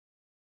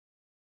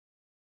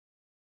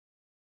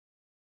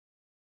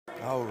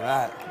All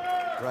right.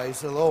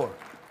 Praise the Lord.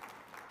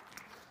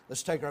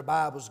 Let's take our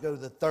Bibles, go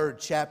to the third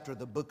chapter of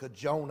the book of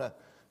Jonah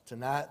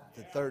tonight.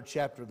 The third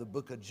chapter of the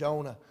book of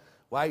Jonah.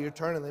 While you're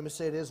turning, let me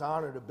say it is an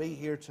honor to be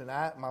here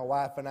tonight. My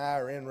wife and I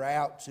are en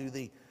route to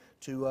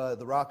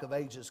the Rock of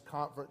Ages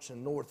conference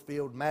in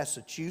Northfield,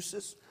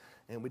 Massachusetts.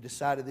 And we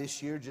decided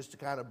this year just to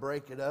kind of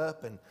break it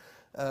up and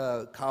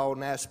call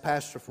and ask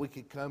Pastor if we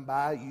could come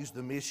by, use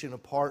the mission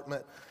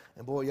apartment.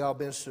 And boy, y'all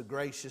been so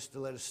gracious to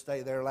let us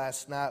stay there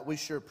last night. We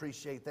sure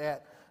appreciate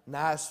that.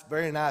 Nice,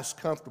 very nice,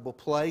 comfortable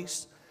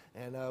place.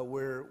 And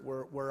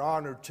we're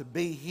honored to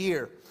be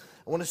here.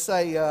 I want to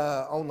say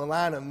on the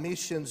line of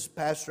missions,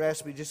 Pastor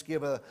asked me to just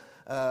give a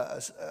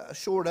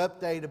short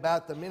update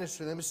about the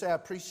ministry. Let me say I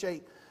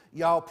appreciate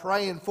y'all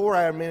praying for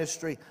our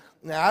ministry.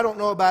 Now, I don't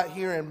know about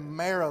here in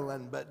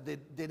Maryland, but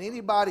did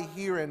anybody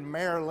here in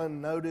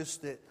Maryland notice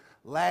that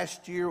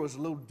last year was a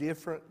little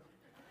different?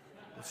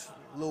 It's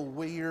a little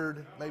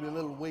weird, maybe a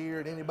little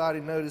weird. Anybody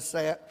notice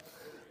that?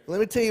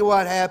 Let me tell you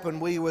what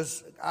happened.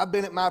 I've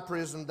been at my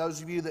prison.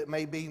 Those of you that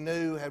may be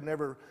new have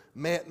never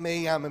met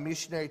me. I'm a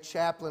missionary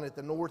chaplain at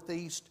the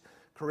Northeast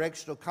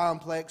Correctional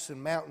Complex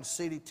in Mountain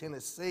City,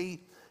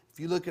 Tennessee. If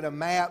you look at a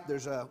map,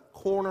 there's a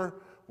corner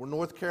where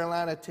North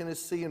Carolina,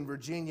 Tennessee, and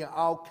Virginia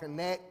all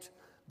connect.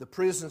 The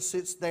prison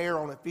sits there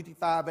on a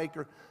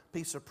 55-acre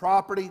piece of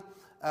property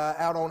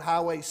out on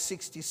Highway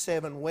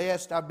 67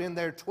 West. I've been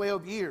there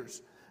 12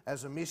 years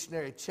as a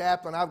missionary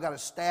chaplain. I've got a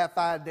staff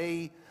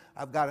ID.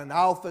 I've got an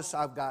office,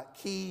 I've got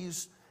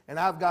keys, and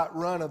I've got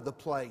run of the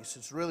place.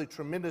 It's really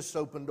tremendous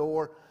open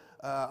door,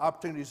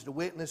 opportunities to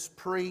witness,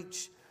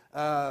 preach,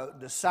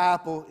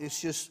 disciple.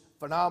 It's just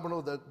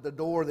phenomenal, the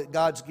door that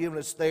God's given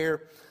us there.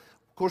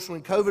 Of course,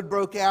 when COVID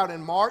broke out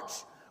in March,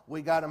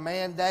 we got a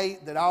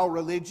mandate that all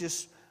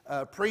religious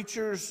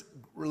preachers,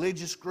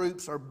 religious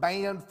groups are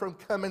banned from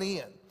coming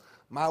in.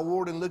 My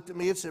warden looked at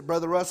me and said,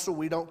 "Brother Russell,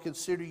 we don't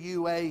consider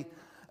you a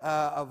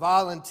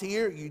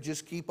volunteer. You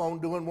just keep on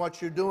doing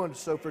what you're doing."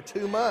 So for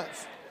 2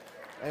 months,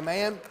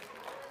 amen.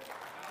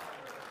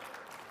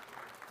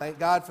 Thank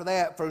God for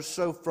that.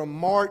 So from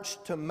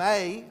March to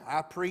May,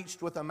 I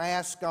preached with a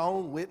mask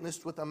on,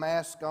 witnessed with a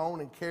mask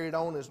on, and carried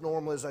on as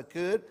normal as I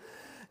could.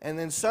 And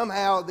then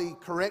somehow the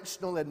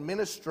correctional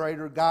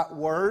administrator got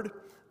word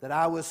that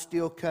I was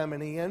still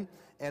coming in,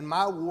 and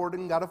my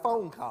warden got a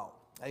phone call,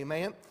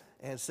 amen,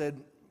 and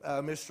said,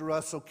 "Mr.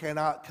 Russell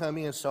cannot come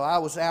in." So I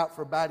was out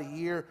for about a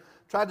year.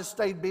 Tried to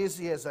stay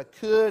busy as I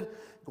could,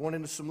 going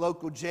into some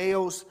local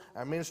jails.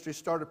 Our ministry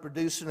started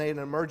producing an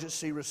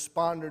emergency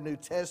responder New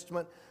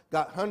Testament.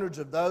 Got hundreds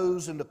of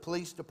those into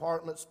police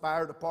departments,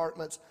 fire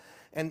departments.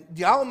 And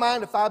do y'all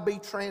mind if I be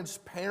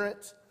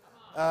transparent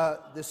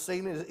this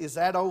evening? Is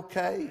that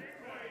okay?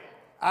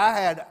 I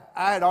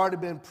had already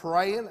been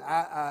praying.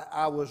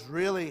 I was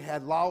really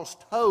had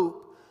lost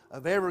hope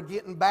of ever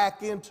getting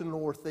back into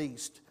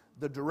Northeast.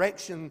 The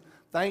direction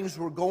things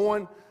were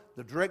going,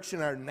 the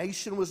direction our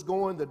nation was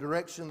going, the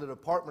direction the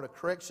Department of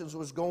Corrections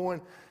was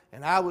going,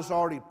 and I was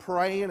already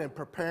praying and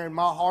preparing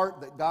my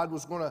heart that God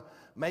was going to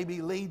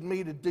maybe lead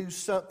me to do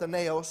something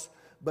else.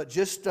 But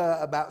just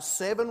about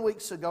 7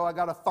 weeks ago, I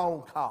got a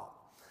phone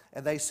call,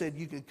 and they said,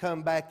 "You can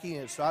come back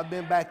in." So I've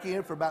been back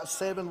in for about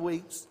 7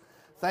 weeks.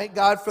 Thank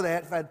God for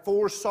that. I've had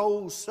 4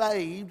 souls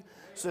saved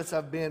since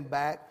I've been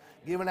back,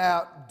 giving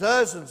out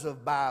dozens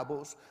of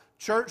Bibles.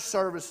 Church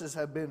services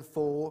have been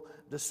full.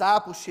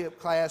 Discipleship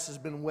class has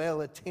been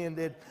well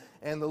attended.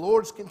 And the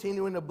Lord's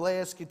continuing to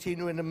bless,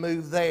 continuing to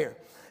move there.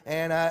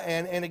 And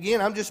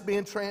again, I'm just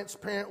being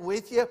transparent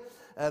with you.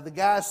 The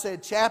guy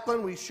said,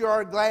 "Chaplain, we sure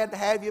are glad to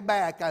have you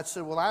back." I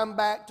said, "Well, I'm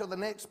back till the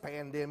next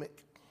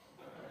pandemic."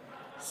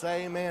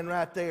 Say amen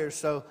right there.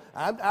 So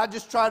I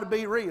just try to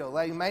be real,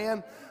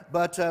 amen.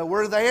 But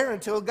we're there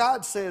until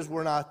God says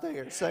we're not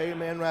there. Say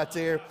amen right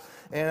there.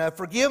 And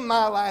forgive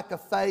my lack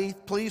of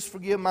faith. Please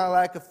forgive my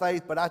lack of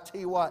faith. But I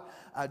tell you what,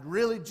 I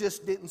really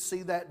just didn't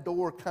see that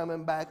door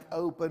coming back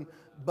open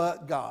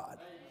but God.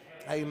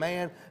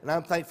 Amen. And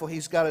I'm thankful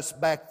He's got us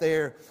back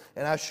there.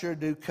 And I sure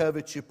do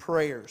covet your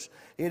prayers.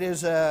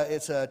 It's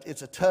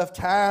a tough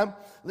time.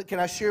 Can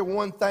I share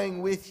one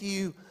thing with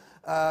you?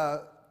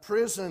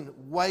 Prison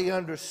way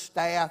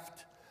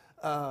understaffed.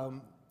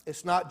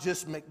 It's not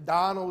just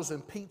McDonald's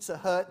and Pizza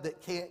Hut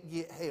that can't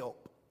get help.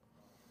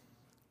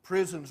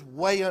 Prison's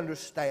way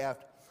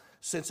understaffed.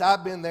 Since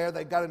I've been there,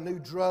 they've got a new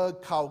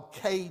drug called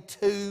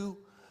K2.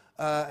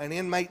 An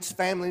inmate's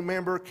family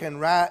member can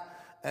write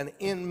an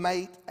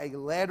inmate a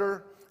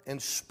letter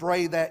and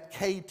spray that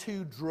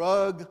K2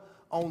 drug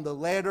on the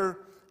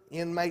letter.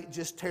 Inmate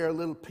just tear a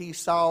little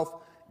piece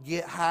off,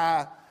 get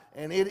high.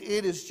 And it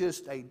is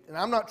just and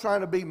I'm not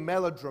trying to be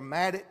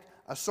melodramatic.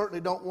 I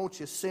certainly don't want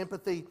your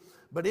sympathy.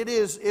 But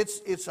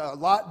it's a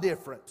lot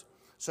different.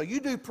 So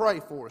you do pray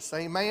for us,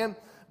 amen?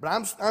 But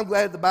I'm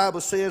glad the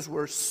Bible says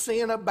where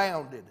sin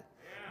abounded,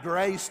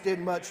 grace did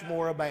much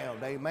more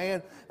abound,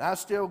 amen? And I'm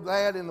still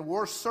glad in the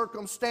worst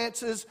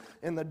circumstances,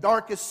 in the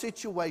darkest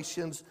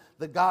situations,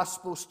 the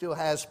gospel still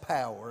has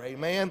power,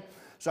 amen?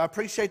 So I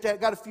appreciate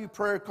that. Got a few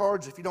prayer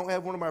cards. If you don't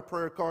have one of my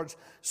prayer cards,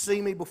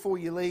 see me before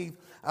you leave.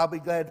 I'll be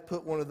glad to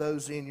put one of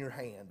those in your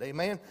hand.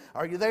 Amen.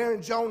 Are you there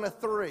in Jonah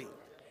 3?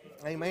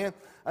 Amen.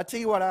 I tell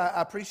you what, I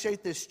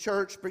appreciate this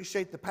church,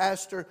 appreciate the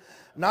pastor.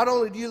 Not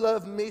only do you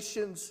love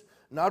missions,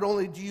 not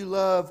only do you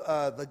love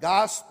the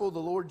gospel, the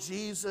Lord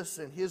Jesus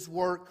and His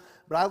work,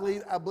 but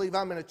I believe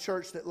I'm in a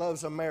church that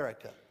loves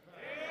America.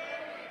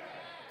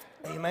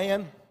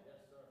 Amen.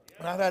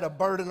 And I've had a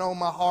burden on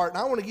my heart. And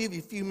I want to give you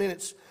a few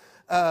minutes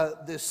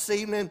this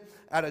evening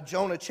out of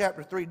Jonah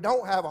chapter 3.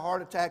 Don't have a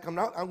heart attack. I'm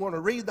going to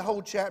read the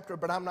whole chapter,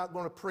 but I'm not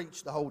going to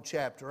preach the whole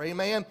chapter.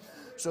 Amen.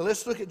 So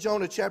let's look at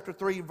Jonah chapter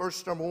 3,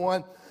 verse number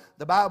 1.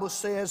 The Bible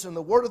says, "And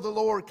the word of the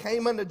Lord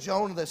came unto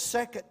Jonah the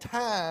second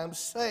time,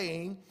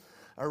 saying,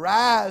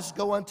 Arise,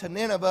 go unto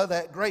Nineveh,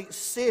 that great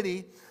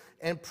city,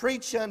 and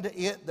preach unto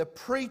it the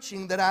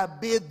preaching that I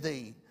bid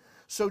thee.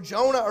 So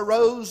Jonah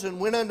arose and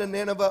went unto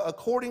Nineveh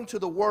according to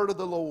the word of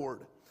the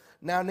Lord.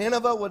 Now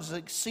Nineveh was an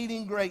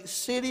exceeding great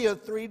city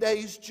of 3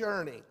 days'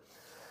 journey.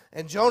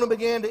 And Jonah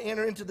began to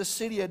enter into the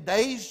city a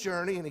day's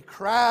journey, and he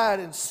cried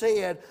and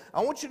said,"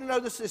 I want you to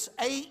notice this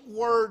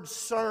 8-word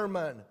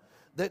sermon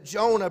that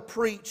Jonah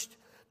preached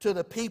to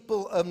the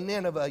people of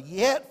Nineveh.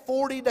 "Yet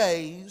 40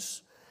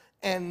 days,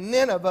 and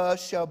Nineveh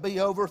shall be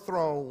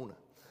overthrown.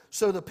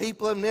 So the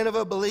people of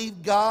Nineveh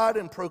believed God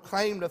and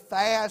proclaimed a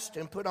fast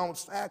and put on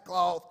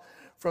sackcloth,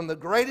 from the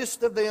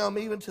greatest of them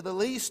even to the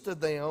least of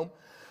them.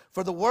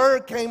 For the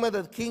word came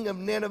unto the king of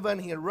Nineveh,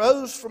 and he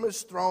arose from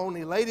his throne,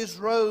 he laid his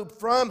robe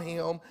from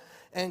him,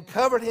 and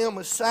covered him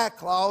with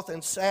sackcloth,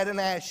 and sat in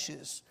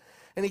ashes.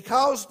 And he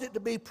caused it to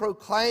be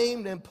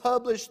proclaimed and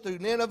published through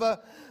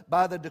Nineveh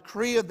by the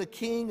decree of the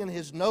king and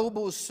his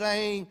nobles,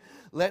 saying,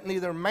 Let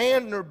neither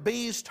man nor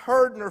beast,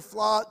 herd nor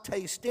flock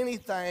taste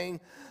anything,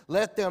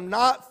 let them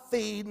not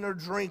feed nor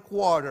drink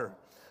water.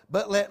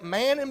 But let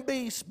man and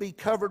beast be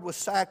covered with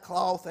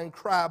sackcloth, and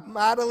cry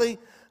mightily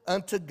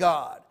unto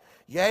God.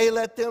 Yea,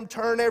 let them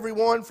turn every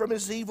one from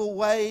his evil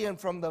way and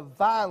from the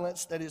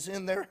violence that is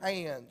in their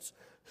hands."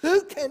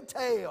 Who can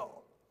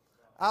tell?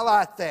 I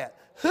like that.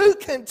 Who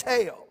can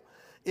tell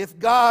if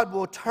God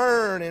will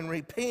turn and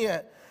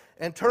repent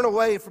and turn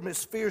away from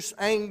His fierce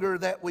anger,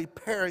 that we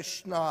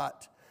perish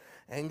not?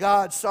 And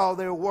God saw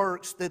their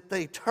works, that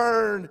they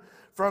turned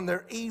from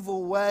their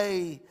evil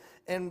way,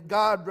 and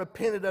God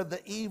repented of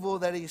the evil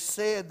that He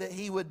said that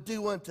He would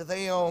do unto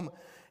them,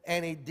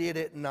 and He did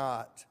it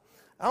not.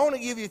 I want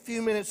to give you a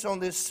few minutes on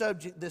this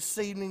subject this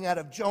evening out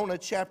of Jonah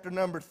chapter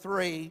number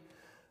 3,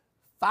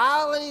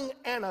 filing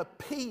an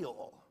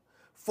appeal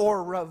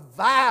for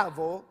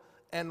revival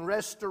and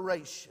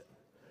restoration.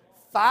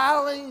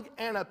 Filing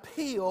an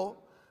appeal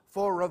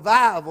for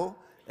revival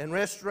and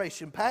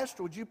restoration.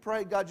 Pastor, would you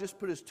pray God just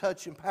put His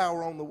touch and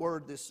power on the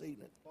word this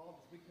evening? Father,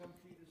 as we come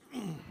to you this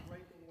evening,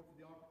 grateful, Lord, for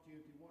the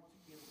opportunity once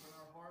again to turn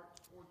our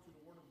hearts toward to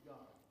the Word of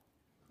God.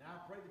 Now I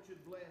pray that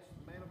you'd bless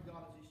the man of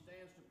God as he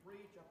stands to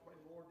preach. I pray,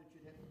 Lord, that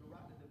you'd help him to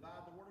rightly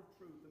divide the word of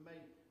truth. And may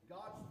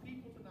God's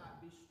people tonight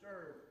be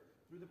stirred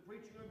through the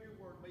preaching of your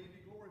word. May you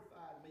be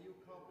glorified. May you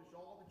accomplish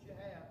all that you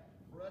have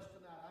for us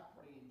tonight. I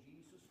pray in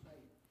Jesus'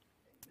 name.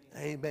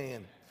 Amen.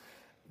 Amen.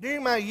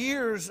 During my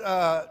years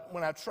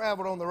when I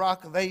traveled on the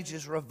Rock of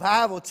Ages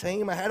revival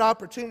team, I had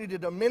opportunity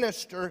to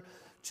minister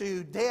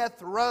to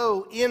death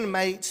row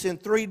inmates in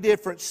 3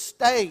 different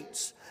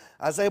states.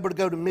 I was able to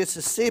go to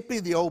Mississippi,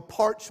 the old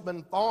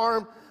Parchman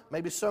Farm.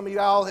 Maybe some of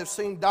y'all have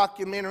seen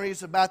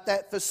documentaries about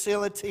that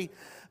facility.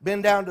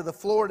 Been down to the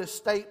Florida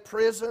State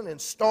Prison in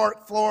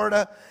Stark,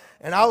 Florida,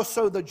 and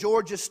also the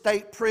Georgia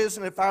State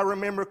Prison, if I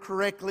remember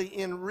correctly,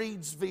 in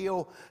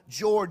Reidsville,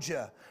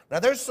 Georgia. Now,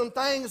 there's some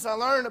things I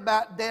learned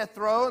about death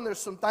row, and there's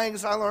some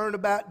things I learned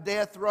about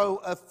death row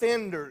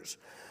offenders.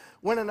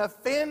 When an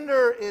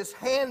offender is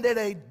handed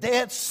a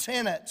death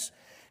sentence,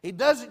 he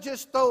doesn't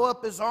just throw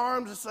up his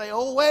arms and say,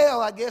 "Oh,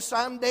 well, I guess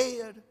I'm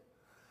dead.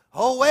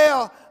 Oh,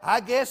 well, I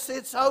guess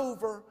it's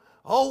over.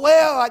 Oh,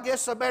 well, I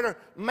guess I better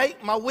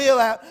make my will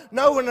out."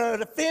 No, when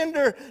an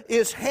offender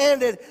is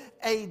handed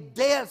a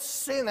death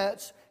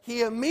sentence,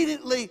 he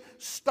immediately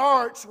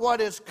starts what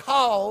is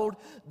called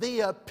the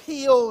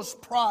appeals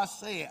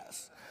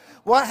process.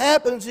 What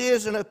happens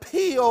is an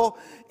appeal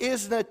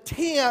is an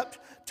attempt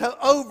to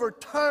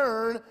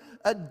overturn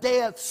a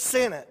death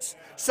sentence.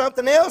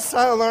 Something else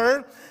I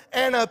learned,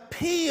 an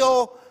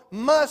appeal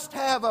must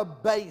have a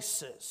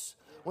basis.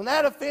 When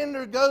that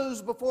offender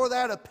goes before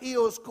that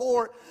appeals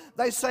court,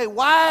 they say,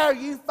 "Why are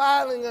you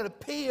filing an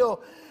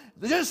appeal?"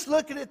 Just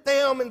looking at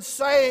them and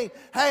saying,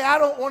 "Hey, I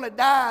don't want to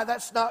die,"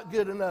 that's not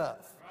good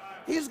enough.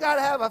 He's got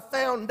to have a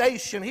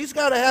foundation. He's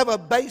got to have a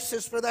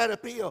basis for that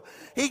appeal.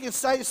 He can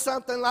say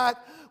something like,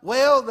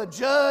 "Well, the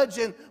judge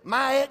and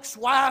my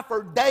ex-wife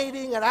are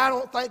dating, and I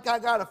don't think I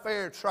got a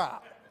fair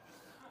trial."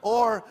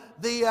 or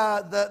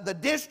the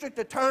district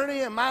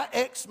attorney and my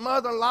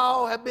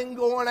ex-mother-in-law have been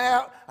going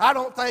out. I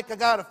don't think I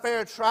got a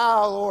fair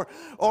trial,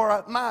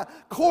 or my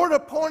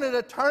court-appointed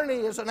attorney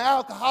is an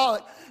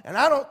alcoholic, and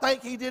I don't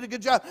think he did a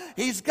good job.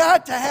 He's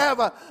got to have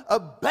a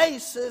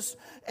basis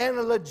and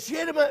a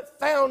legitimate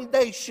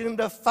foundation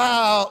to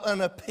file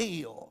an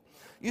appeal.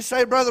 You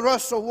say, Brother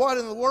Russell, what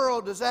in the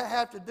world does that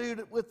have to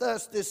do with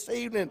us this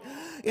evening?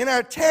 In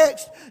our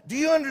text, do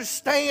you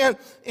understand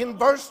in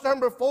verse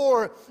number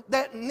 4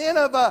 that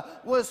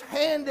Nineveh was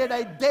handed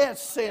a death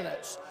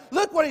sentence?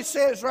 Look what he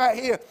says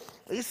right here.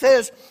 He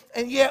says,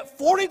 and yet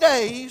 40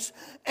 days,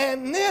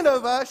 and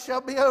Nineveh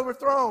shall be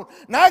overthrown.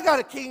 Now, I got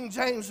a King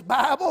James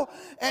Bible,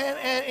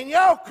 and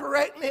y'all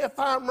correct me if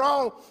I'm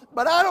wrong,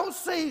 but I don't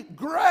see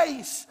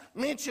grace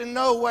mentioned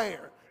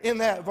nowhere in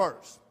that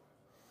verse.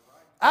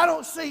 I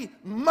don't see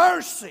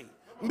mercy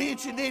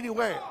mentioned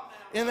anywhere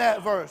in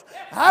that verse.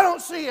 I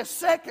don't see a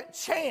second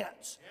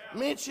chance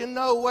mentioned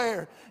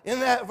nowhere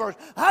in that verse.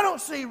 I don't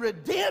see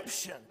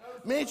redemption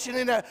mentioned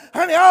in that.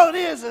 Honey, all it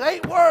is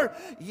 8 words,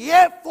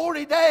 yet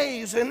 40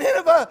 days, and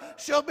Nineveh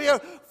shall be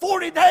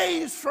 40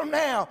 days from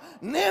now.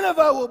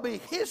 Nineveh will be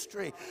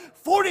history.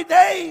 40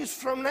 days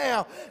from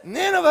now,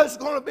 Nineveh's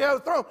going to be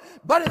overthrown.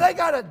 But they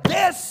got a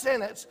death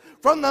sentence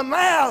from the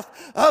mouth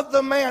of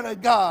the man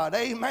of God.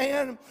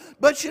 Amen.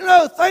 But you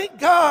know, thank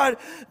God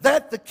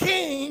that the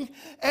king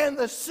and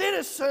the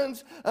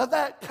citizens of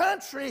that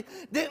country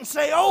didn't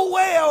say, oh,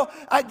 well,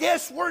 I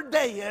guess we're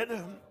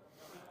dead.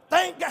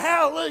 Thank God,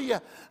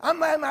 hallelujah. I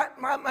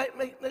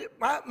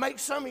might make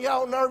some of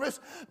y'all nervous,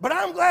 but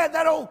I'm glad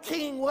that old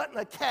king wasn't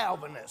a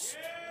Calvinist.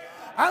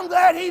 I'm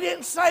glad he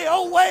didn't say,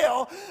 oh,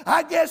 well,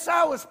 I guess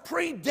I was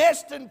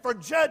predestined for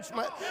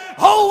judgment.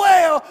 Oh,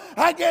 well,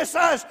 I guess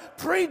I was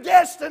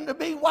predestined to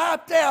be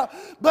wiped out.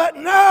 But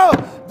no,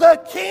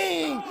 the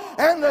king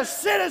and the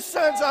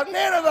citizens of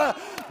Nineveh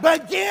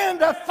began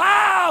to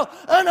file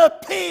an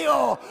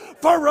appeal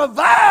for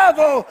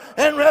revival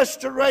and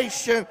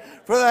restoration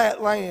for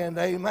that land.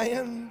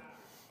 Amen.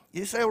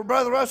 You say, well,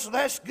 Brother Russell,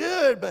 that's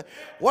good, but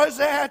what does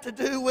that have to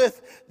do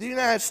with the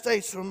United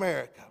States of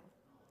America?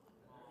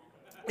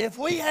 If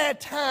we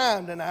had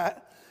time tonight,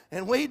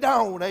 and we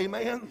don't,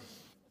 amen,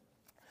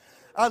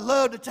 I'd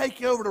love to take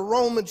you over to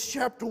Romans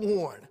chapter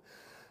 1.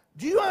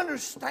 Do you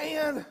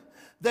understand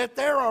that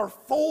there are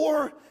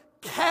 4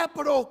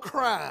 capital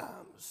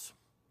crimes?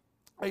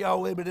 Are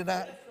y'all with me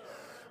tonight?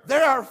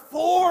 There are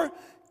 4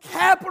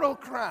 capital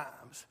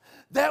crimes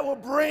that will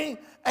bring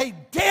a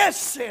death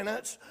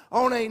sentence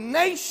on a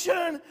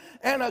nation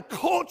and a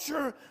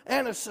culture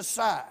and a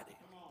society.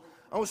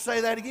 I want to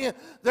say that again.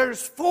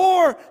 There's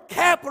 4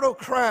 capital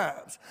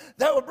crimes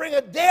that will bring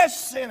a death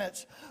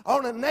sentence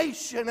on a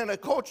nation and a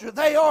culture.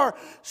 They are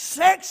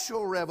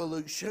sexual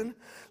revolution,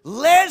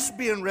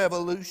 lesbian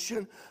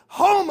revolution,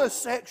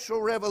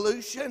 homosexual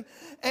revolution,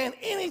 and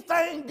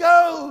anything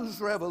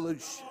goes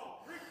revolution.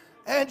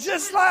 And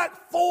just like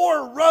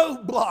 4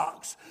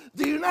 roadblocks,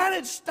 the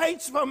United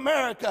States of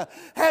America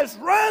has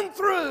run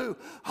through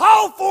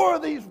all 4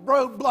 of these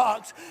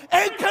roadblocks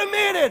and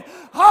committed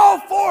all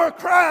 4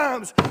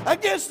 crimes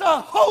against the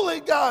holy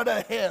God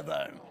of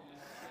heaven.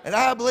 And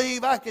I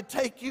believe I could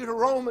take you to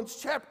Romans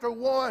chapter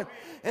 1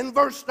 and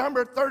verse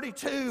number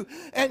 32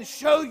 and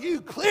show you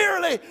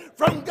clearly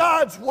from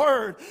God's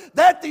word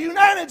that the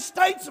United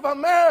States of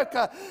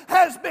America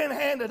has been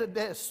handed a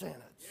death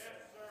sentence.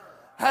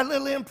 Had a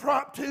little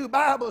impromptu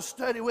Bible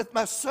study with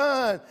my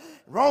son.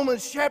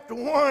 Romans chapter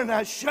 1,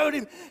 I showed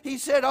him. He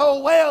said,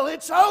 oh, well,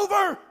 it's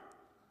over.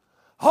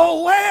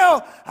 Oh,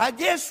 well, I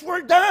guess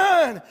we're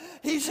done.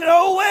 He said,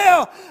 oh,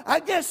 well,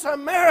 I guess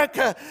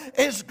America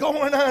is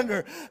going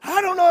under.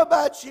 I don't know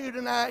about you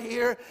tonight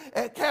here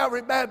at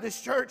Calvary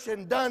Baptist Church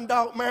in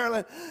Dundalk,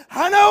 Maryland.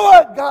 I know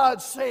what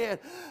God said.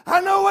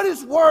 I know what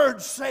His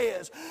Word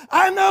says.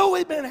 I know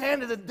we've been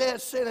handed a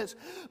death sentence.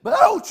 But,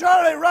 oh,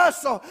 Charlie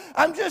Russell,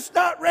 I'm just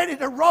not ready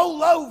to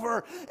roll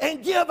over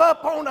and give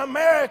up on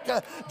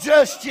America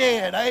just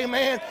yet.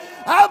 Amen.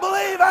 I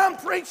believe I'm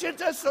preaching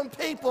to some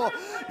people.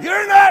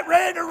 You're not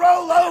ready to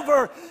roll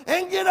over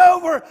and get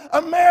over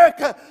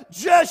America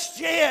just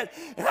yet.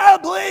 And I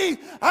believe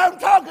I'm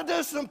talking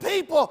to some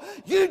people.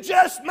 You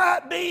just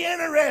might be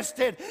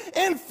interested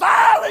in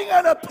filing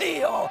an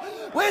appeal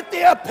with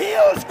the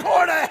appeals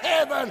court of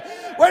heaven,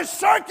 where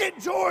Circuit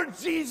George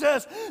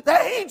Jesus,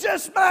 that He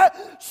just might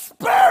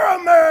spare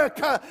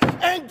America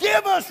and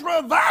give us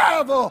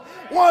revival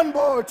one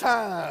more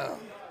time.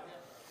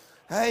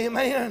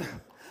 Amen.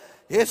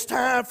 It's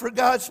time for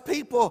God's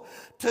people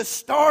to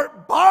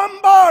start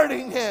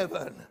bombarding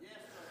heaven.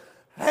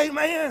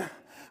 Amen.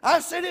 I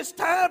said it's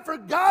time for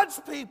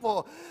God's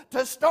people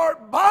to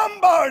start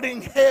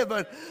bombarding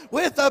heaven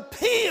with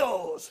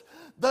appeals.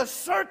 The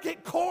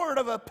Circuit Court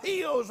of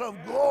Appeals of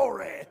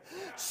Glory.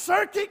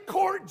 Circuit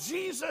Court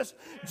Jesus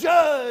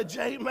Judge,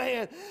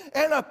 amen.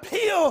 And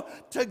appeal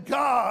to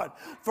God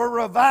for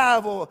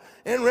revival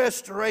and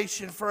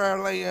restoration for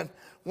our land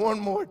one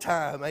more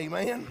time,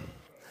 amen.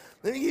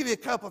 Let me give you a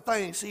couple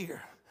things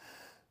here.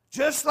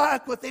 Just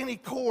like with any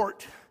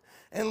court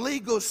and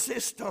legal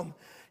system,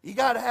 you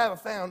got to have a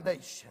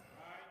foundation.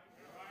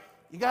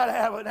 You got to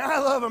have it. I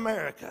love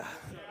America.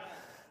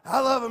 I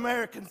love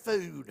American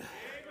food.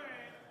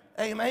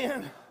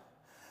 Amen.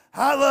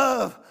 I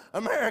love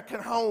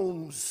American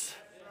homes.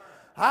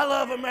 I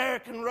love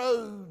American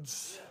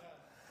roads.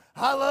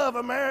 I love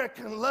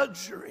American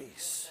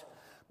luxuries.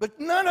 But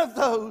none of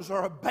those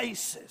are a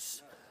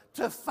basis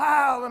to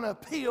file an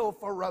appeal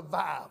for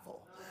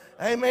revival.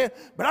 Amen.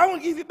 But I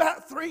want to give you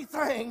about 3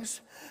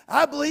 things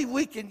I believe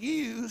we can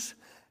use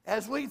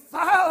as we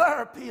file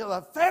our appeal,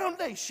 a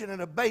foundation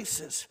and a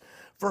basis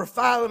for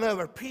filing of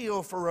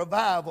appeal for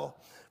revival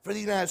for the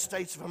United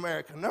States of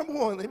America. Number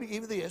 1, let me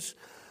give you this: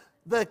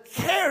 the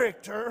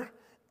character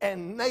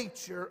and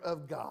nature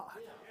of God.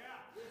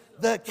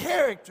 The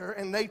character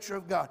and nature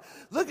of God.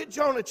 Look at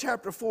Jonah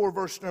chapter 4,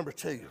 verse number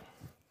 2.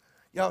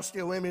 Y'all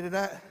still with me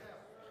tonight?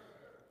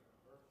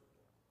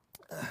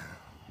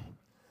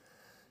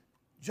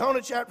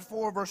 Jonah chapter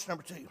 4, verse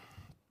number 2.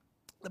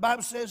 The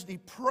Bible says, he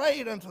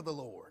prayed unto the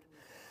Lord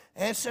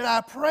and said,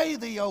 I pray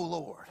thee, O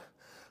Lord,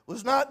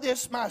 was not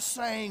this my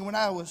saying when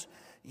I was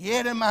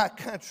yet in my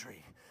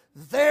country?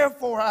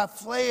 Therefore I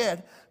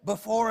fled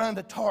before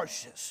unto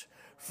Tarshish,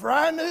 for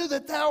I knew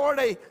that thou art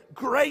a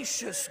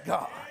gracious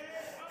God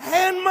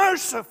and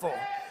merciful,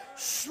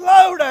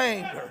 slow to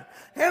anger,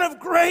 and of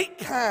great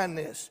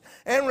kindness,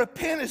 and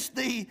repentest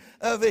thee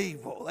of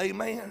evil.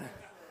 Amen.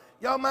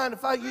 Y'all mind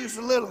if I use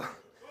a little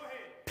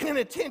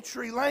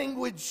penitentiary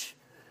language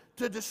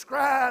to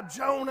describe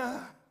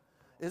Jonah?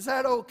 Is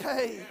that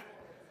okay?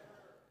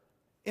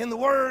 In the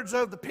words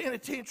of the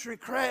penitentiary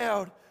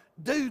crowd,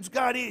 dude's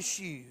got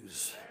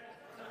issues.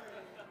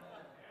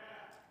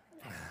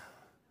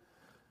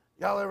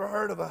 Y'all ever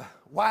heard of a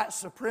white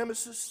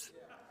supremacist?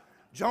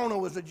 Jonah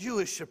was a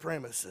Jewish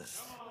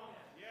supremacist.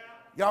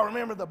 Y'all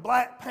remember the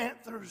Black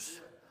Panthers?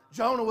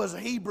 Jonah was a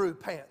Hebrew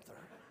Panther.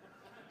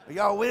 Are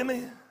y'all with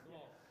me?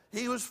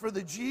 He was for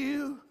the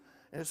Jew,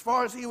 and as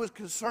far as he was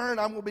concerned,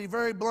 I'm going to be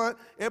very blunt,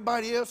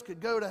 everybody else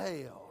could go to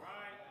hell.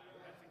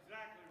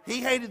 He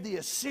hated the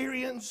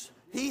Assyrians,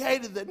 he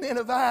hated the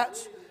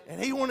Ninevites,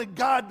 and he wanted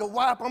God to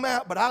wipe them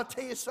out. But I'll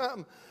tell you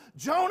something,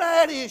 Jonah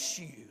had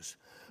issues,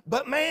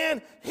 but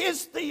man,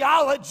 his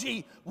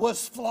theology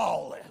was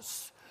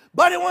flawless.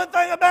 But one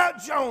thing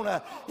about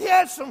Jonah, he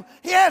had some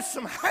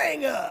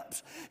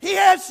hang-ups. He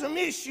had some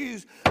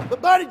issues.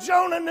 But buddy,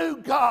 Jonah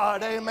knew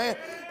God, amen.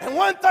 And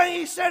one thing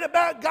he said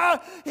about God,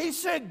 he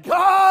said,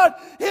 God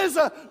is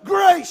a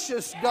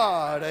gracious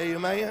God,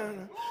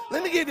 amen.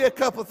 Let me give you a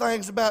couple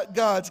things about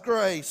God's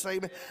grace,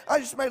 amen. I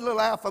just made a little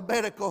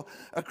alphabetical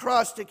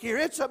acrostic here.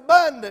 It's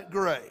abundant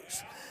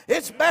grace.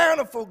 It's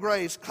bountiful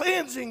grace,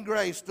 cleansing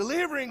grace,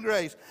 delivering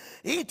grace,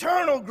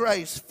 eternal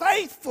grace,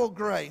 faithful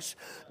grace,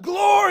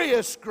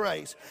 glorious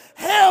grace,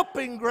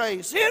 helping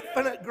grace,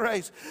 infinite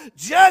grace,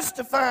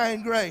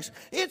 justifying grace.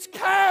 It's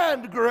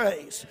kind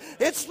grace.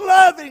 It's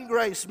loving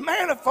grace,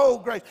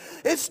 manifold grace.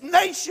 It's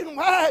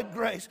nationwide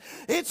grace.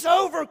 It's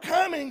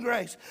overcoming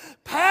grace,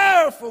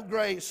 powerful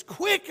grace,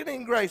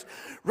 quickening grace,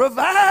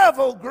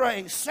 revival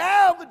grace,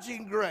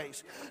 salvaging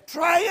grace,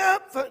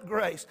 triumphant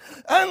grace,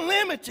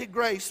 unlimited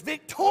grace,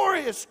 victorious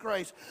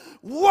grace,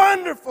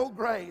 wonderful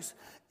grace,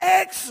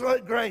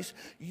 excellent grace,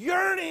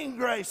 yearning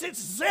grace. It's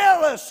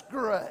zealous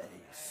grace.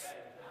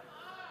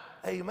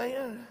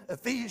 Amen.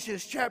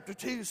 Ephesians chapter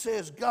 2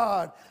 says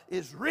God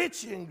is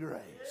rich in grace.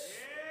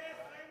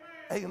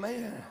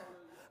 Amen.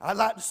 I'd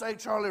like to say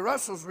Charlie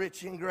Russell's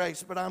rich in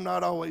grace, but I'm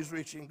not always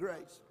rich in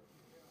grace.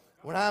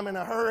 When I'm in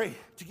a hurry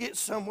to get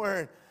somewhere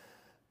and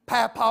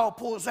Papa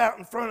pulls out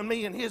in front of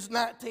me in his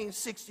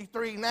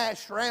 1963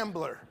 Nash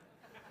Rambler,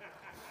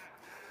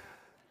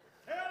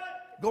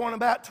 going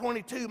about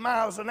 22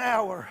 miles an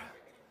hour,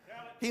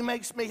 he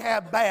makes me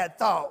have bad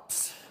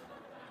thoughts.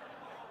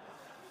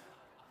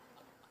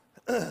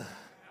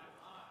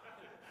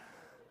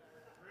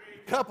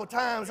 Couple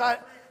times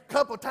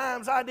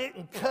I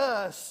didn't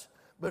cuss,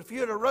 but if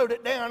you'd have wrote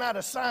it down, I'd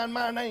have signed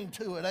my name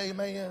to it.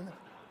 Amen.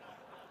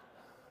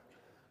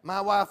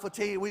 My wife will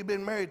tell you, we've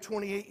been married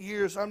 28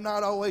 years. I'm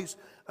not always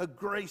a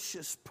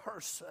gracious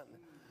person.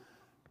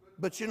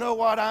 But you know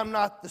what? I'm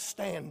not the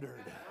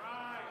standard.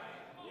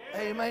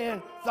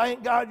 Amen.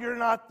 Thank God you're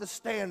not the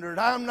standard.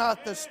 I'm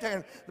not the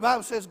standard. The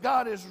Bible says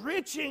God is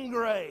rich in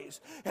grace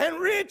and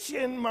rich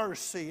in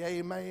mercy.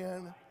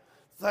 Amen.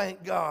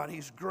 Thank God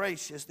He's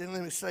gracious. Then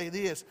let me say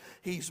this.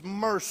 He's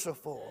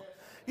merciful.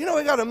 You know,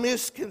 we got a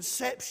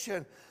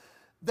misconception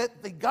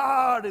that the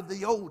God of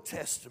the Old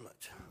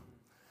Testament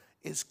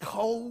is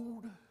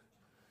cold,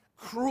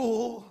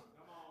 cruel,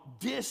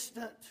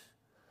 distant,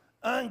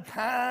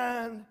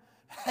 unkind,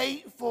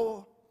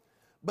 hateful.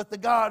 But the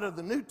God of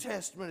the New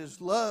Testament is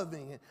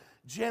loving and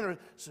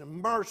generous and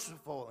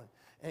merciful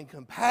and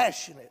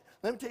compassionate.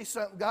 Let me tell you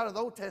something. God of the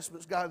Old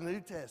Testament is God of the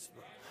New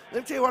Testament.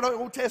 Let me tell you what the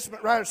Old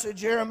Testament writer said.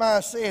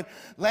 Jeremiah said,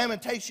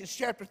 Lamentations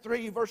chapter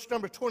 3, verse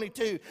number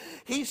 22.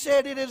 He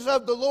said, it is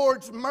of the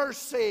Lord's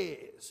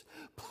mercies,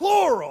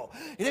 plural.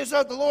 It is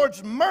of the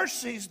Lord's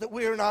mercies that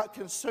we are not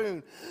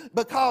consumed,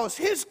 because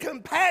his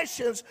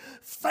compassions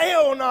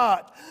fail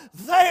not.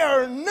 They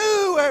are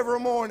new every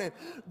morning.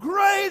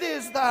 Great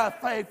is thy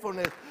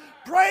faithfulness.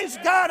 Praise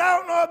God, I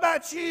don't know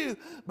about you,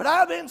 but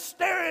I've been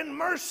staring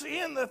mercy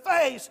in the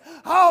face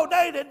all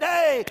day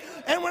today.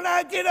 And when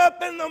I get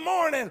up in the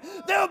morning,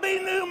 there'll be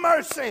new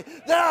mercy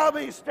that I'll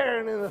be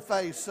staring in the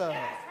face of.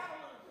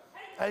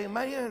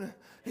 Amen.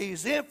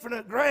 He's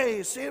infinite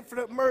grace,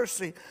 infinite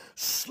mercy,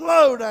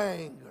 slow to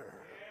anger.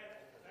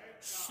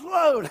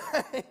 Slow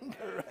to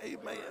anger.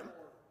 Amen.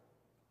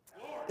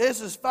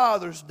 This is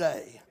Father's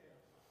Day.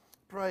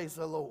 Praise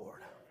the Lord.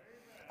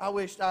 I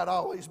wished I'd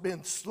always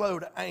been slow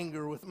to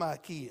anger with my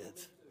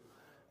kids.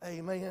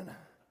 Amen.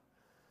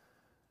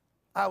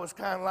 I was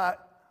kind of like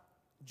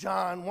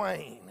John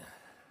Wayne.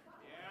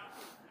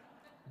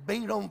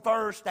 Beat them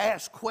first,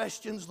 ask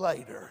questions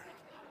later.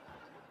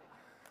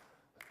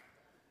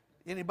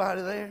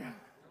 Anybody there?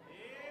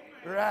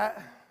 Right?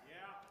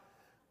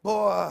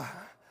 Boy,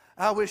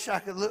 I wish I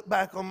could look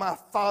back on my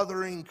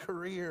fathering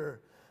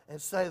career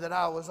and say that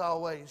I was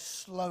always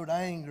slow to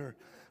anger,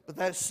 but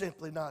that's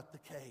simply not the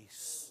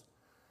case.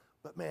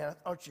 But man,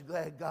 aren't you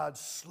glad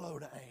God's slow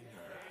to anger?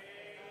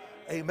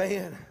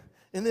 Amen.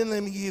 And then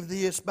let me give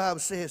this. The Bible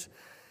says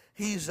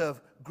he's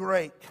of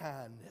great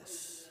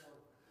kindness.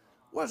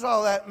 What does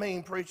all that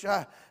mean, preacher?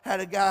 I had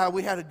a guy,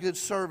 we had a good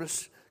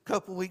service a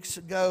couple weeks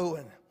ago,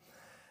 and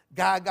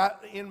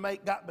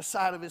inmate got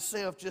beside of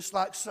himself just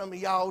like some of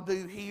y'all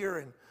do here.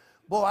 And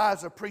boy, I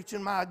was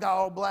preaching my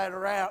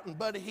gallbladder out, and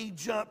buddy, he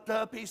jumped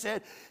up. He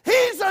said,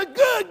 he's a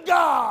good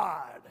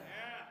God.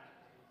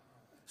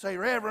 Say,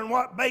 Reverend,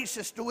 what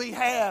basis do we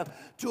have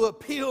to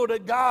appeal to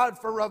God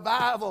for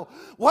revival?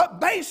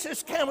 What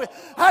basis can we?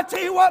 I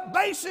tell you what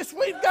basis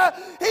we've got.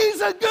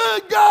 He's a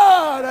good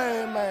God,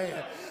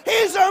 amen.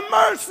 He's a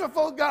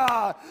merciful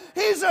God.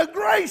 He's a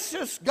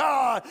gracious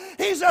God.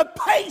 He's a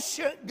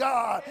patient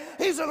God.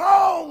 He's a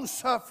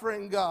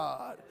long-suffering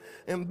God.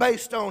 And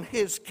based on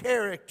his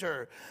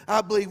character,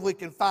 I believe we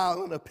can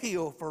file an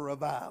appeal for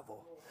revival.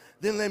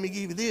 Then let me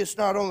give you this,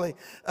 not only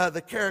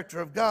the character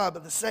of God,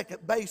 but the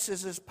second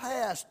basis is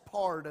past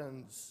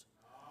pardons.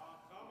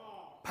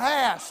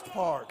 Past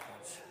pardons.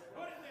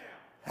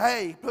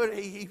 Hey,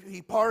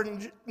 he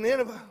pardoned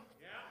Nineveh.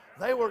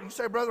 They were, you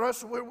say, Brother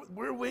Russell,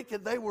 we're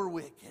wicked. They were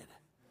wicked.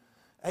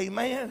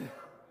 Amen.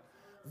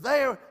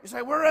 You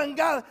say, we're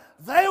ungodly.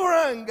 They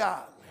were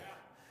ungodly.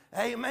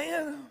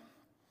 Amen.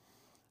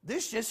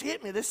 This just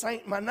hit me. This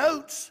ain't my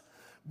notes,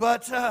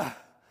 but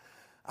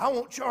I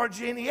won't charge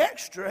you any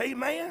extra,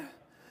 amen.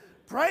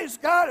 Praise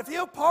God, if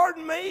he'll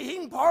pardon me, he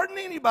can pardon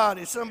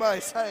anybody.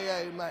 Somebody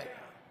say amen.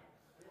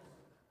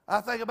 I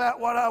think about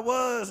what I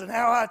was and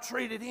how I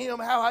treated him,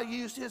 how I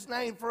used his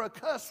name for a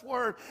cuss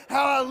word,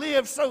 how I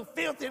lived so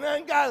filthy and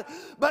ungodly.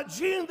 But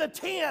June the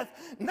 10th,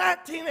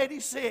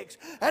 1986,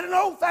 at an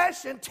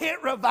old-fashioned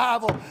tent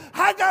revival,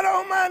 I got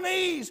on my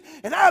knees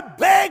and I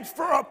begged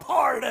for a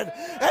pardon.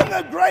 And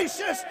the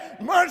gracious,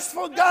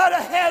 merciful God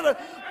of heaven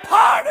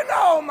pardoned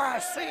all my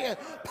sin,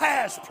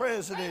 past,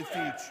 present, and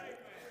future.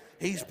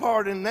 He's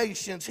pardoned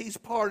nations. He's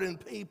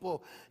pardoned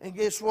people. And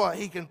guess what?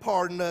 He can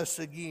pardon us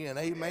again.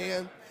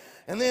 Amen.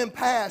 And then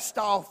past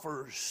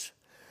offers.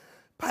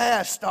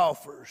 Past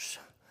offers.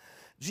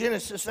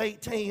 Genesis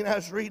 18, I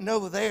was reading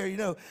over there, you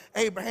know,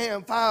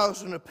 Abraham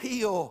files an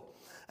appeal,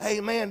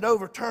 amen, to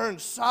overturn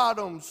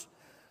Sodom's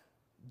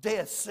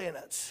death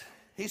sentence.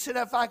 He said,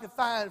 if I could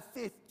find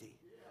 50.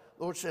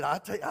 The Lord said,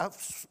 I'll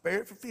spare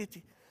it for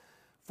 50.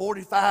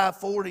 45,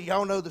 40,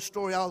 y'all know the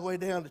story all the way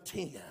down to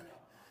 10.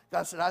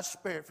 God said, I'd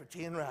spare it for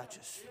 10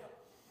 righteous.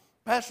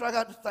 Pastor, I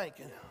got to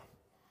thinking,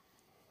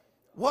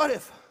 what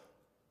if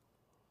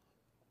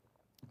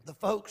the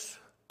folks,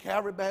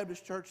 Calvary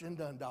Baptist Church in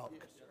Dundalk,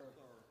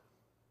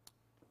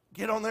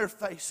 get on their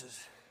faces,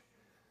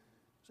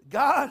 say,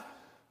 God,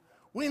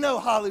 we know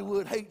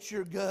Hollywood hates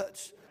your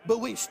guts, but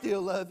we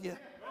still love you.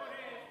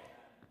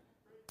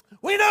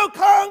 We know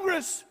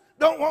Congress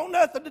don't want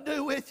nothing to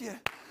do with you,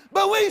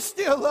 but we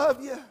still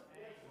love you.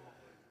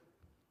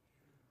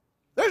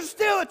 There's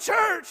still a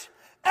church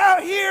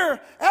out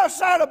here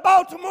outside of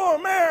Baltimore,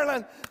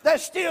 Maryland, that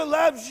still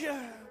loves you.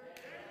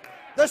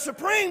 The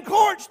Supreme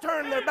Court's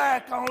turned their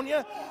back on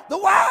you. The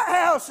White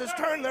House has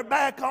turned their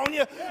back on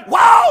you.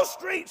 Wall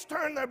Street's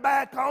turned their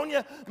back on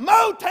you.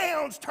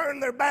 Motown's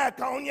turned their back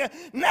on you.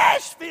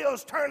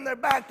 Nashville's turned their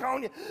back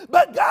on you.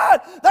 But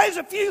God, there's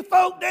a few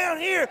folk down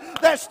here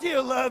that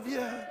still love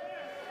you.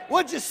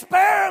 Would you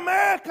spare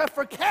America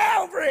for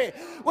Calvary?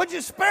 Would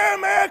you spare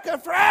America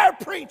for our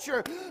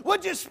preacher?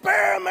 Would you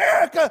spare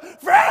America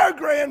for our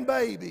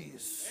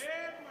grandbabies?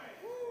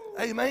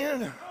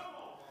 Amen.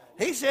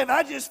 He said,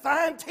 I just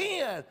find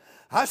 10.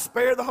 I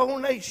spare the whole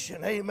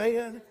nation.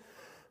 Amen.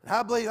 And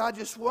I believe, I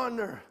just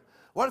wonder,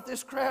 what if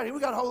this crowd here,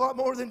 we got a whole lot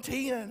more than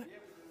 10.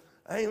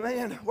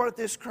 Amen. What if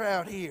this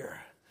crowd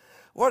here?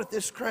 What if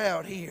this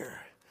crowd here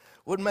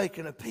would make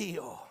an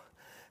appeal,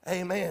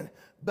 amen,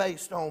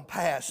 based on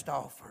past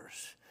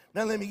offers.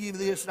 Now let me give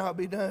you this and I'll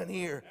be done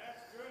here.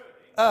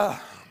 How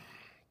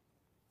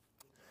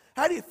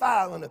do you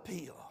file an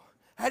appeal?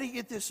 How do you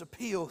get this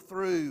appeal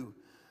through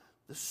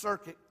the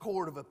Circuit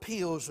Court of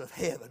Appeals of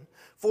heaven?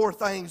 4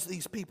 things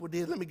these people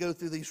did. Let me go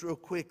through these real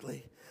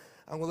quickly.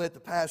 I'm going to let the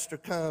pastor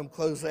come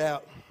close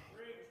out.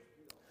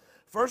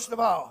 First of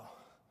all,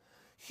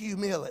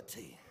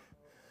 humility.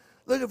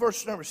 Look at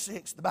verse number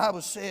 6. The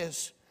Bible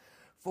says,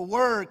 "For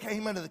word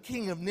came unto the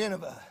king of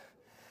Nineveh,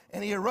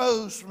 and he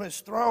arose from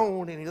his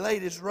throne, and he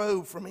laid his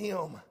robe from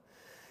him,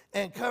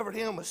 and covered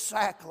him with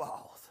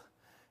sackcloth,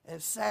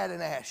 and sat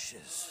in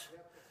ashes."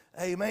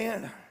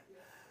 Amen.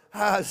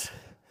 I was,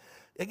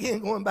 again,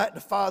 going back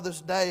to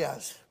Father's Day, I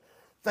was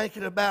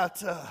thinking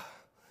about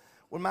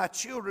when my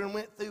children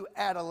went through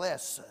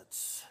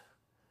adolescence.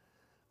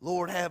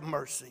 Lord have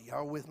mercy.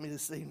 Y'all with me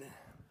this evening?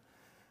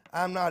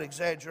 I'm not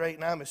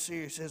exaggerating. I'm as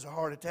serious as a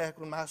heart attack.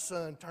 When my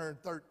son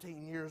turned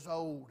 13 years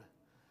old,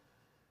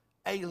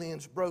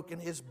 aliens broke in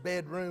his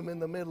bedroom in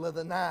the middle of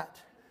the night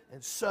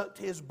and sucked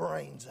his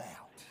brains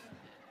out.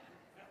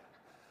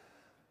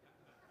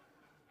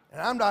 And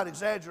I'm not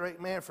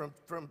exaggerating, man.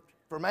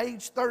 From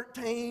age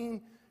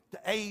 13 to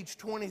age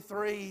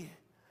 23,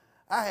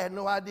 I had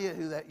no idea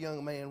who that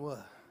young man was.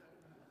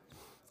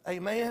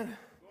 Amen.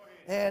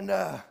 And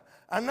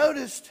I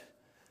noticed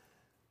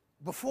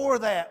before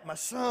that, my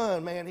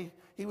son, man,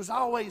 he was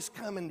always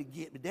coming to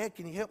get me. "Dad,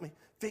 can you help me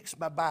fix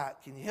my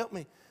bike? Can you help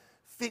me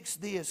fix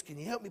this? Can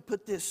you help me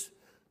put this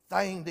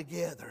thing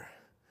together?"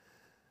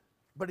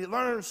 But he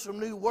learned some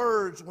new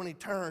words when he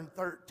turned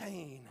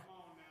 13.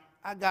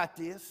 "I got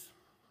this."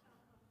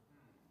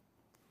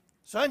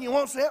 "Son, you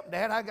want some help?"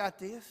 "Dad, I got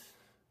this."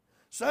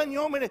 "Son,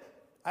 you want me to?"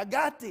 "I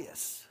got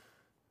this.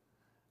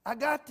 I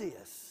got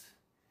this."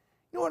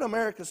 You know what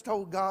America's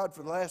told God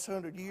for the last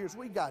 100 years?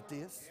 We got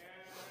this.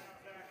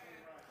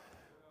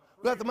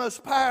 We got the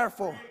most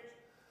powerful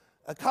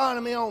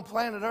economy on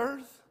planet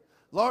Earth,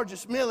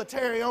 largest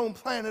military on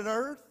planet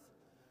Earth,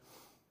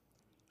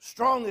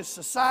 strongest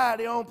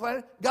society on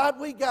planet. God,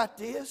 we got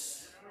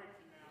this.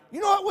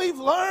 You know what we've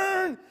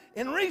learned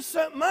in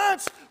recent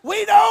months?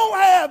 We don't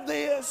have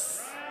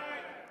this.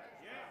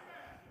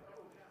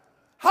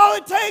 All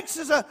it takes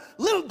is a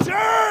little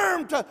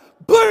germ to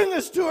bring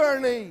us to our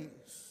knees.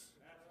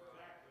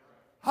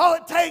 All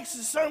it takes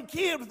is some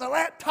kid with a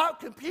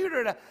laptop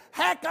computer to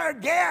hack our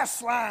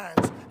gas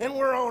lines, and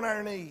we're on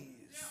our knees.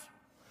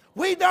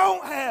 We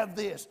don't have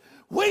this.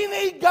 We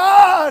need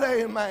God,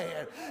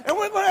 amen. And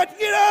we're going to have to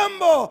get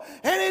humble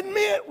and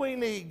admit we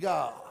need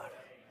God.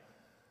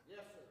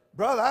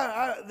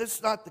 Brother, this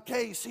is not the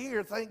case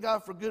here. Thank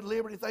God for good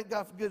liberty. Thank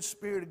God for good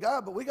Spirit of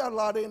God. But we got a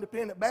lot of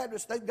independent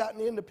Baptists. They've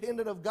gotten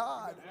independent of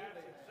God.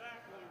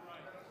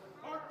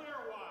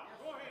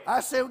 I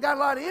said we got a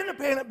lot of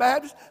independent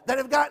Baptists that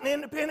have gotten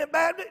independent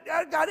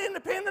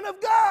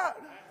of God.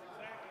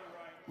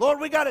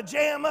 Lord, we got a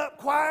jam up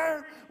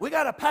choir. We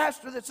got a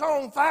pastor that's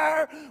on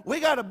fire.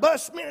 We got a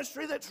bus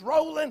ministry that's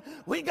rolling.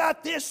 We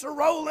got this a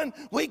rolling.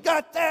 We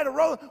got that a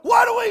rolling.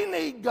 What do we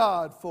need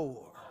God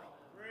for?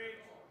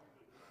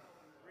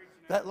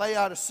 That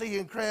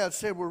Laodicean crowd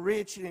said we're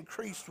rich and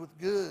increased with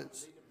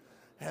goods.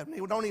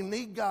 We don't even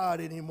need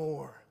God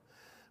anymore.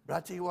 But I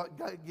tell you what,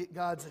 get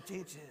God's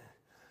attention.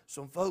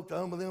 Some folk to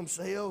humble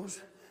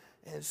themselves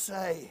and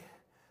say,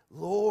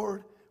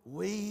 "Lord,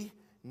 we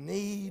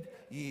need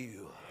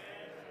you."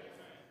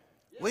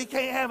 We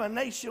can't have a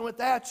nation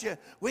without you.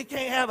 We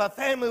can't have a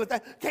family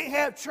without you. Can't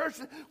have church.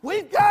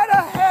 We've got to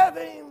have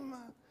Him.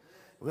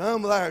 We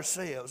humble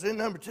ourselves. And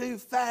number 2,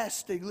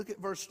 fasting. Look at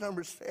verse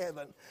number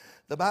 7.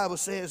 The Bible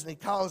says, "And he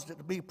caused it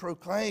to be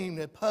proclaimed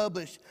and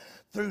published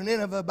through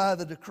Nineveh by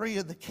the decree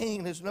of the king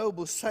and his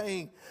nobles,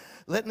 saying,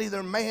 Let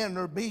neither man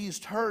nor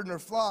beast, herd nor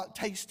flock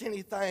taste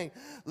anything.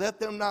 Let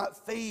them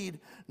not feed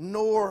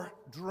nor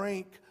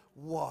drink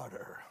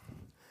water."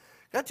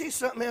 Can I tell you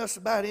something else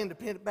about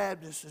independent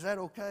Baptists? Is that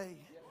okay?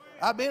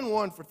 I've been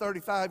one for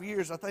 35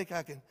 years. I think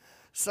I can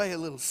say a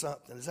little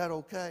something. Is that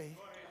okay?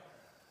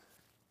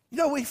 You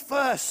know, we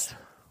fuss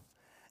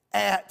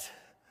at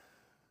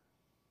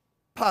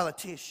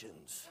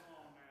politicians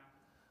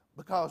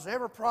because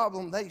every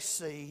problem they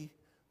see,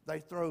 they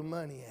throw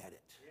money at it.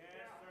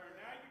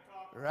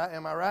 Right?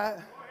 Am I right?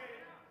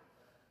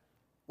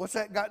 What's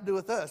that got to do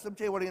with us? Let me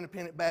tell you what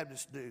independent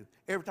Baptists do.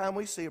 Every time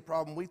we see a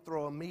problem, we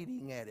throw a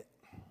meeting at it.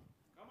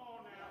 Come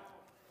on now.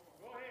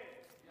 Go ahead.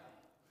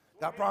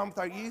 Got a problem with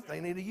our youth?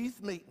 They need a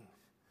youth meeting.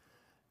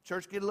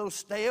 Church get a little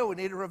stale, we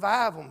need a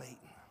revival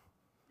meeting.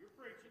 You're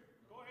preaching.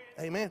 Go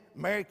ahead. Amen.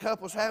 Married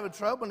couples having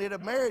trouble, need a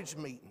marriage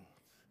meeting.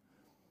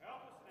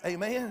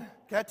 Amen.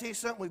 Can I tell you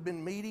something? We've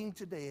been meeting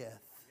to death.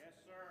 Yes,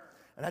 sir.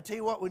 And I tell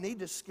you what we need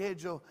to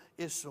schedule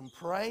is some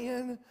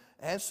praying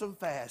and some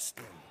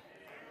fasting.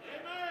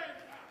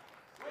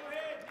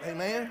 Amen.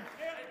 Amen.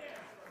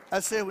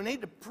 I said we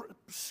need to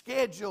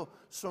schedule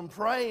some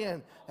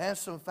praying and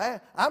some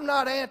fasting. I'm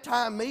not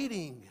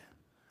anti-meeting.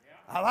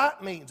 I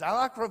like meetings. I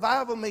like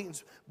revival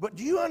meetings. But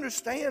do you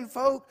understand,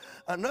 folk?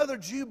 Another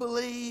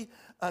Jubilee,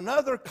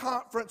 another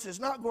conference is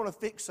not going to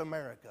fix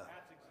America.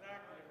 That's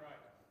exactly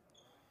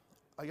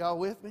right. Are y'all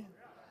with me?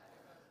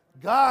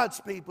 God's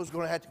people is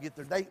going to have to get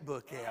their date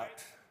book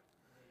out.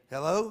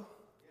 Hello?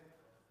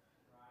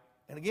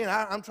 And again,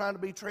 I'm trying to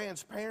be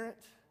transparent.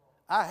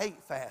 I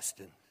hate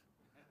fasting.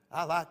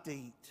 I like to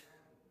eat.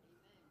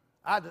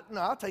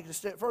 I'll take it a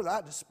step further.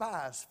 I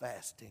despise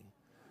fasting.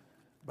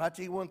 But I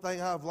tell you one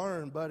thing I've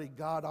learned, buddy,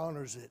 God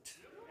honors it.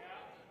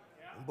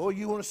 And boy,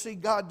 you want to see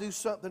God do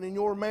something in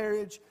your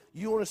marriage,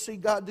 you want to see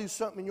God do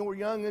something in your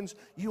young'uns,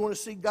 you want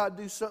to see God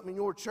do something in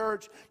your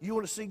church, you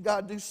want to see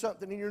God do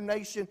something in your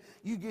nation,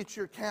 you get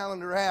your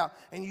calendar out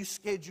and you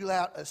schedule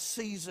out a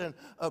season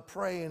of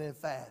praying and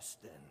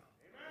fasting.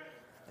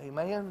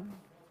 Amen?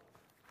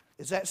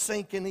 Is that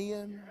sinking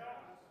in?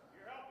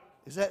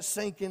 Is that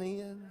sinking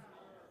in?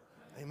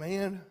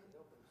 Amen?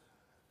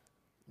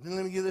 Then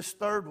let me give this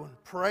third one,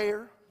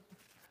 prayer.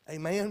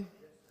 Amen?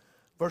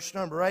 Verse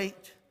number 8,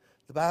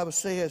 the Bible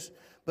says,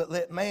 but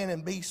let man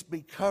and beast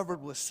be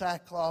covered with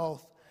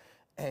sackcloth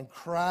and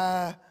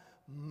cry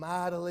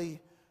mightily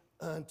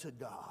unto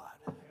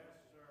God.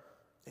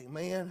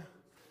 Amen?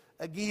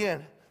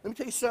 Again, let me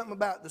tell you something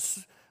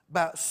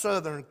about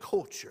Southern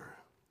culture.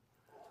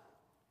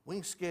 We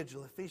can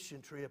schedule a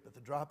fishing trip at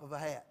the drop of a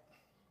hat.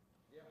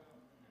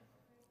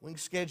 We can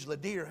schedule a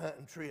deer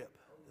hunting trip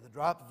at the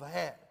drop of a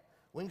hat.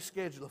 We can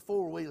schedule a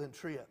four-wheeling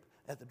trip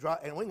at the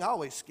drop, and we can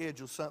always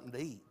schedule something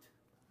to eat.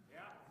 Yeah.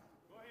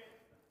 Go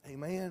ahead.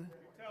 Amen.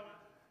 Tell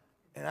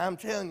it. And I'm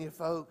telling you,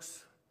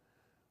 folks,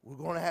 we're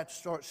going to have to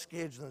start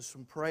scheduling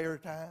some prayer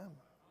time.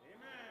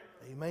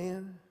 Amen.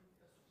 Amen.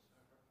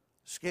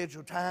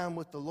 Schedule time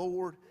with the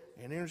Lord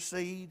and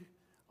intercede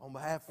on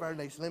behalf of our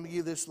nation. Let me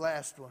give this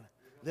last one.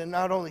 Then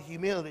not only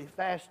humility,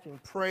 fasting,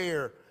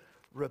 prayer,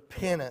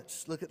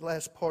 repentance. Look at the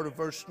last part of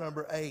verse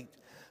number 8.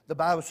 The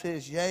Bible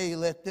says, yea,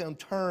 let them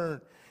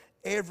turn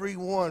every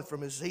one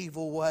from his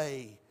evil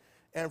way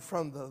and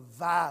from the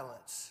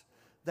violence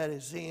that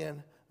is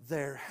in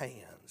their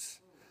hands.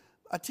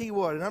 I tell you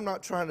what, and I'm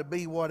not trying to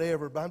be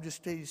whatever, but I'm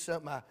just telling you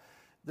something.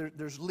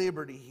 There's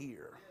liberty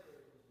here.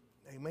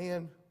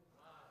 Amen.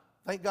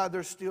 Thank God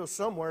there's still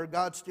somewhere.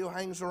 God still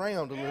hangs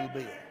around a little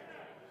bit.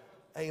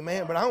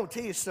 Amen. But I want to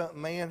tell you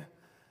something, man.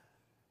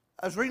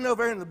 I was reading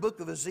over here in the book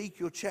of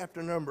Ezekiel,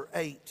 chapter number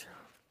 8.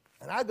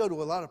 And I go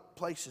to a lot of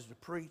places to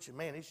preach, and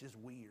man, it's just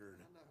weird.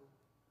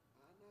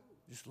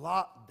 Just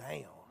locked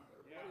down.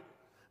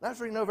 And I was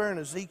reading over here in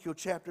Ezekiel,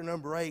 chapter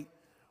number 8,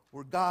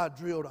 where God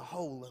drilled a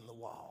hole in the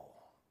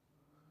wall.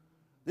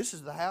 This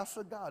is the house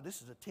of God.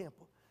 This is a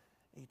temple.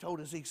 And he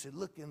told Ezekiel, he said,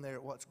 look in there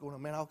at what's going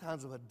on. Man, all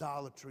kinds of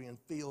idolatry and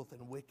filth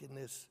and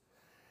wickedness.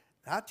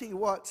 And I tell you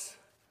what,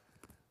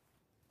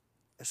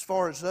 as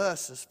far as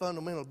us, as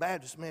fundamental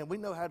Baptists, man, we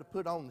know how to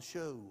put on the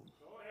show.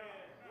 Go ahead.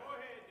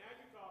 Now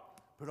you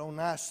talk. Put on a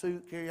nice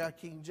suit, carry our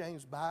King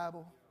James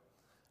Bible.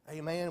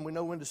 Amen. We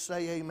know when to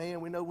say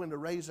amen. We know when to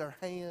raise our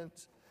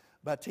hands.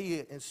 But I tell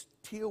you,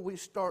 until we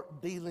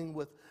start dealing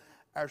with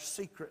our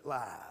secret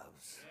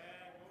lives.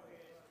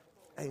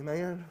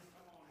 Amen.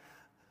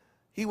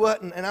 He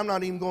wasn't, and I'm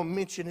not even going to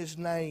mention his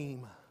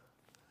name.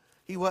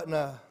 He wasn't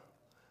a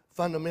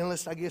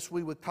fundamentalist. I guess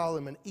we would call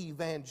him an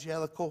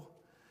evangelical.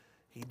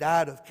 He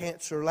died of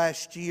cancer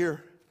last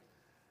year.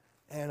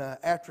 And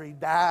after he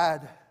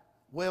died,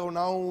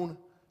 well-known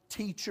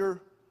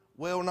teacher,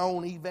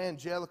 well-known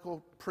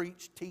evangelical,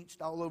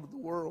 teached all over the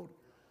world.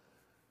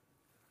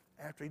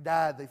 After he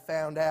died, they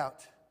found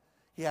out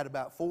he had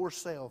about 4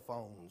 cell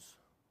phones.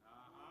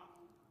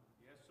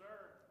 Yes, sir.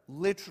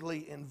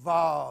 Literally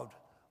involved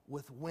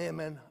with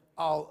women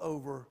all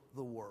over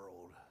the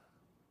world.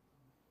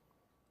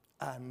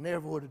 I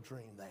never would have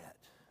dreamed that.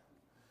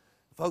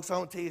 Folks, I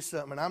want to tell you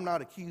something, and I'm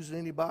not accusing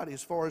anybody.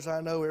 As far as I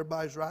know,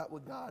 everybody's right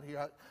with God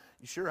here.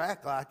 You sure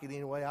act like it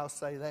anyway, I'll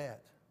say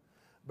that.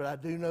 But I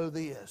do know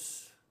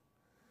this.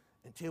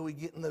 Until we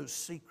get in those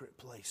secret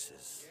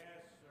places.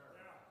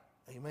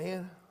 Yes,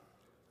 amen.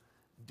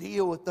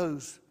 Deal with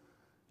those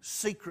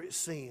secret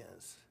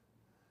sins.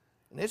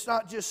 And it's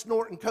not just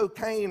snorting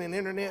cocaine and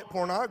internet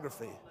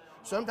pornography.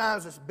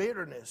 Sometimes it's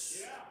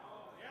bitterness.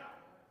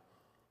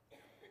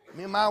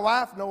 Me and my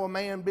wife know a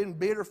man been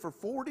bitter for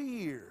 40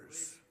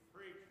 years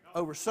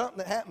over something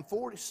that happened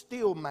 40,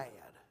 still mad.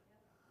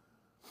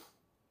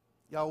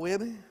 Y'all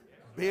with me?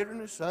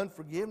 Bitterness,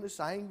 unforgiveness,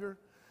 anger.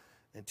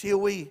 Until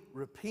we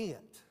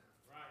repent,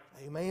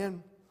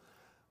 amen,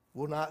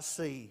 we'll not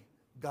see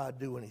God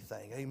do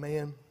anything.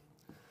 Amen.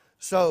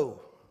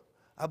 So,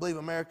 I believe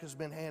America's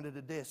been handed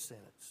a death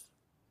sentence.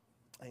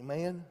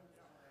 Amen.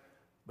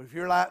 But if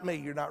you're like me,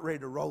 you're not ready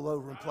to roll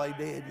over and play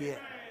dead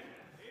yet.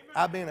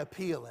 I've been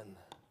appealing.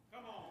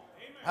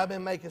 I've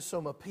been making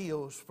some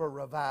appeals for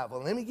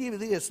revival. Let me give you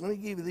this.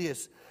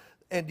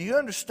 And do you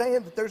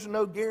understand that there's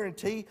no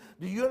guarantee?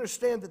 Do you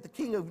understand that the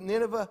king of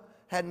Nineveh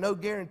had no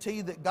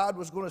guarantee that God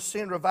was going to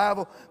send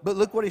revival? But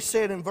look what he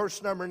said in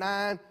verse number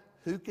 9.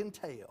 Who can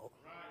tell?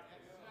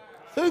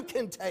 Who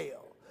can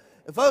tell?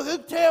 If who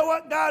can tell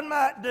what God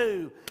might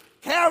do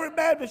Calvary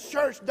Baptist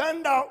Church,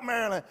 Dundalk,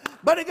 Maryland.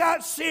 But he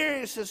got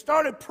serious and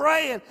started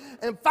praying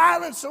and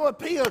filing some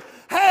appeals.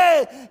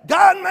 Hey,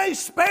 God may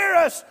spare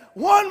us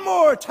one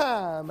more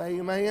time.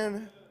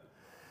 Amen.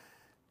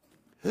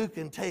 Who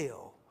can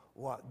tell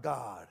what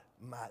God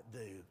might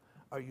do?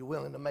 Are you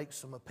willing to make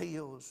some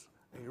appeals?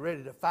 Are you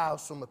ready to file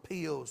some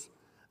appeals?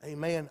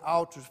 Amen.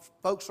 Altars,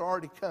 folks are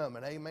already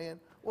coming. Amen.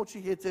 Won't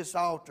you hit this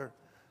altar?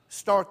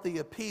 Start the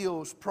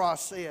appeals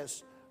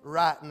process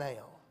right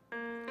now.